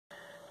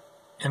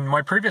In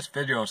my previous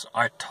videos,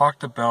 I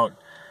talked about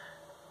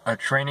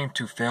training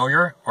to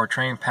failure or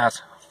training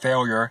past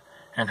failure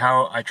and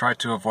how I try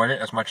to avoid it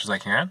as much as I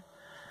can.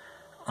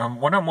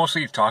 What I'm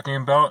mostly talking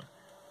about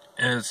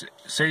is,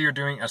 say you're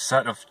doing a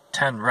set of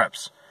 10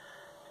 reps,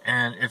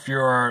 and if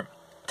your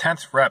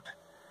 10th rep,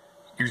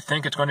 you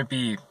think it's going to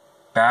be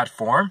bad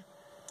form,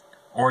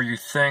 or you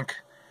think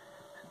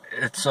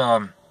it's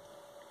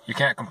you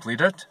can't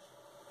complete it,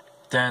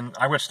 then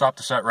I would stop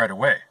the set right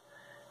away.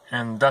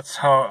 And that's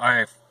how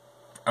I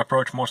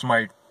approach most of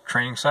my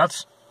training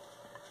sets.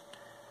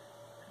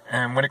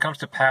 And when it comes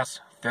to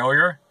past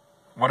failure,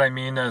 what I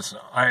mean is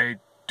I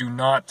do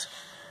not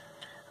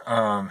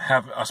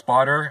have a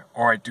spotter,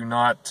 or I do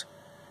not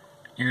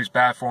use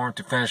bad form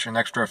to finish an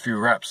extra few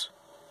reps.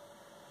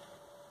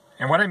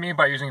 And what I mean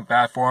by using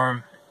bad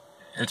form,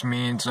 it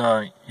means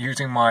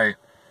using my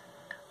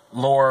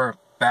lower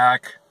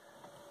back,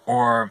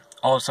 or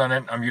all of a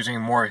sudden I'm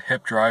using more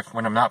hip drive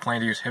when I'm not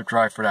planning to use hip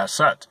drive for that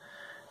set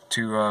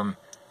to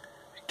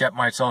get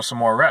myself some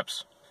more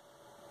reps.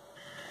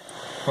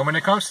 But when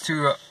it comes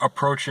to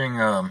approaching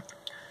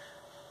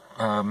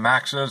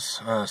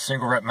maxes,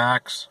 single rep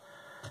max,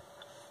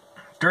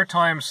 there are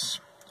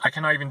times I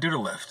cannot even do the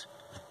lift.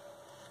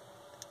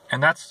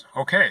 And that's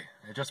okay.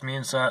 It just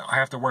means that I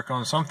have to work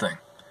on something.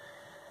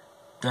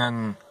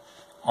 Then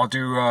I'll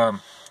do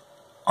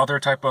other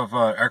type of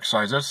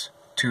exercises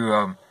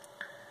to,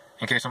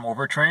 in case I'm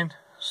overtrained.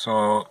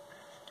 So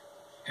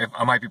if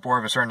I might be bored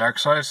of a certain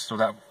exercise, so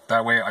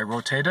that way I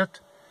rotate it.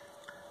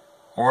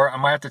 Or I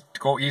might have to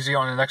go easy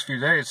on the next few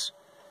days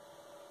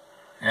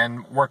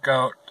and work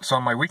out some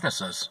of my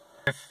weaknesses.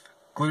 If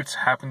glutes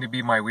happen to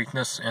be my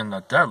weakness in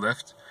the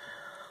deadlift,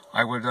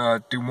 I would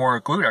do more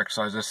glute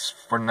exercises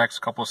for the next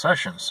couple of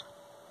sessions.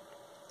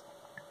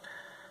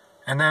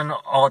 And then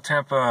I'll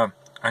attempt a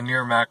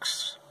near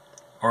max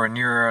or a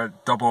near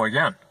double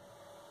again.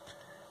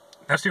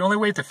 That's the only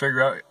way to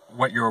figure out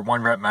what your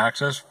 1 rep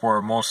max is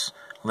for most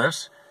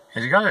lifts,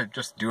 is you gotta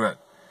just do it.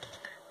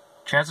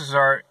 Chances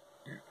are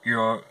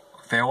you'll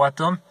fail at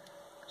them,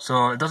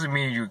 so it doesn't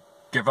mean you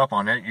give up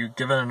on it. You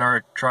give it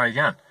another try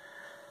again.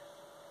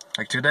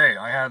 Like today,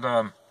 I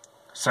had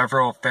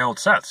several failed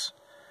sets.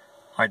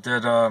 I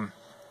did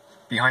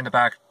behind the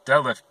back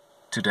deadlift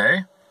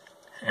today,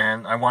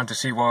 and I wanted to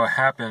see what would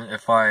happen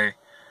if I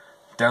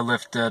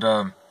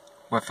deadlifted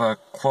with a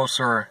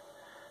closer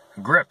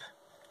grip,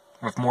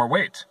 with more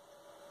weight.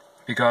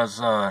 Because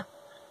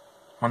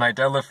when I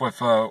deadlift with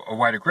a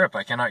wider grip,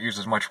 I cannot use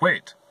as much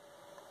weight.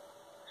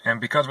 And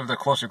because of the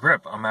closer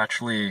grip, I'm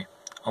actually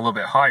a little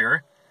bit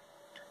higher,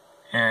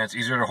 and it's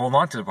easier to hold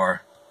on to the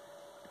bar.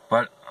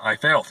 But I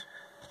failed.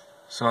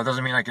 So it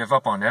doesn't mean I give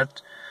up on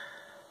it.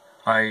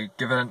 I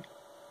give it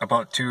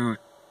about 2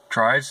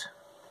 tries.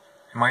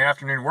 In my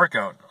afternoon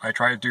workout, I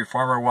try to do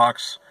farmer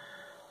walks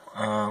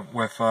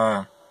with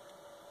 5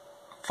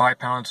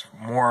 pounds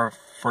more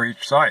for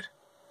each side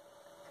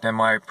than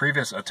my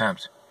previous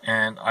attempt,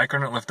 and I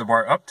couldn't lift the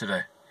bar up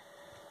today.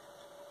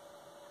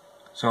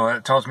 So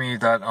it tells me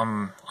that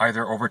I'm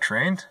either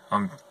overtrained,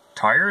 I'm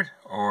tired,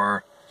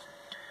 or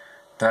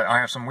that I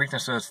have some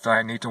weaknesses that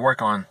I need to work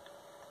on.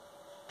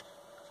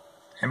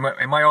 It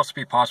might also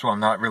be possible I'm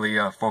not really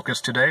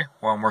focused today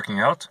while I'm working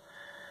out,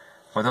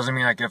 but it doesn't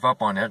mean I give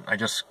up on it. I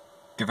just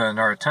give it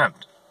another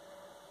attempt.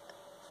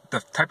 The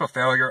type of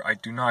failure I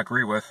do not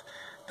agree with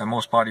that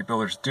most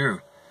bodybuilders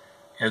do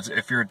is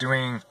if you're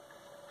doing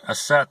a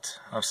set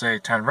of, say,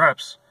 10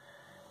 reps,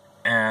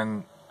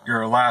 and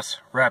your last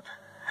rep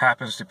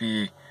happens to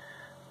be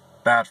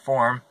bad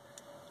form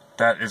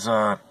that is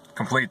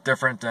completely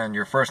different than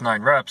your first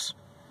 9 reps,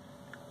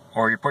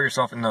 or you put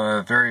yourself in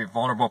a very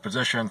vulnerable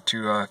position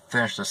to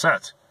finish the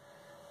set,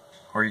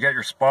 or you get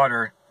your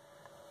spotter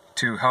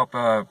to help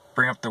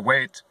bring up the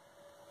weight,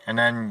 and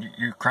then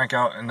you crank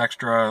out an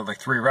extra like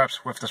 3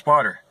 reps with the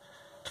spotter.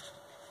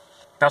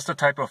 That's the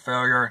type of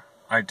failure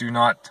I do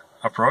not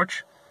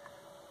approach.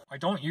 I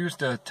don't use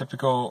the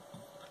typical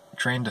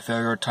train to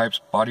failure types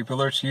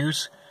bodybuilders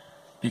use,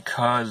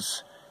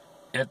 because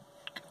it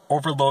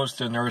overloads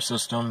the nervous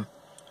system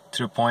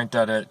to the point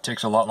that it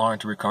takes a lot longer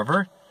to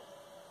recover.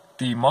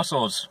 The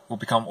muscles will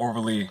become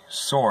overly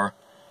sore,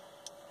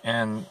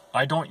 and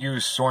I don't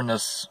use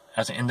soreness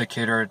as an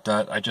indicator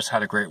that I just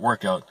had a great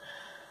workout.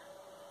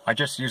 I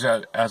just use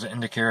that as an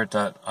indicator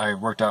that I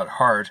worked out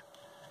hard,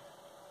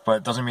 but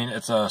it doesn't mean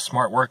it's a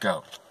smart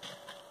workout.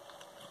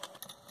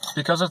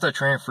 Because of the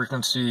training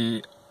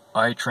frequency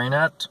I train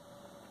at,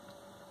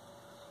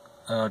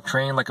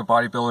 training like a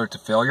bodybuilder to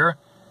failure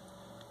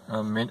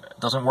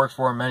doesn't work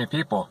for many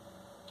people.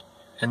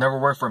 It never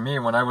worked for me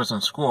when I was in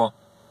school.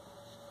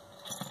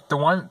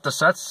 The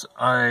sets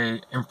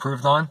I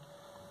improved on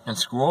in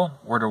school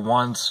were the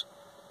ones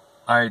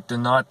I did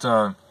not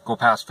go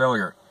past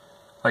failure.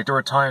 Like there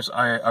were times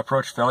I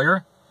approached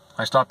failure,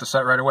 I stopped the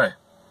set right away.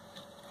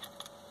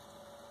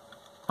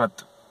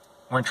 But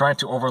when trying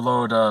to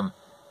overload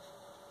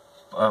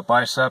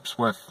biceps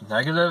with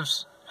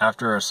negatives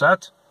after a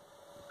set,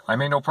 I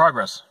made no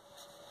progress.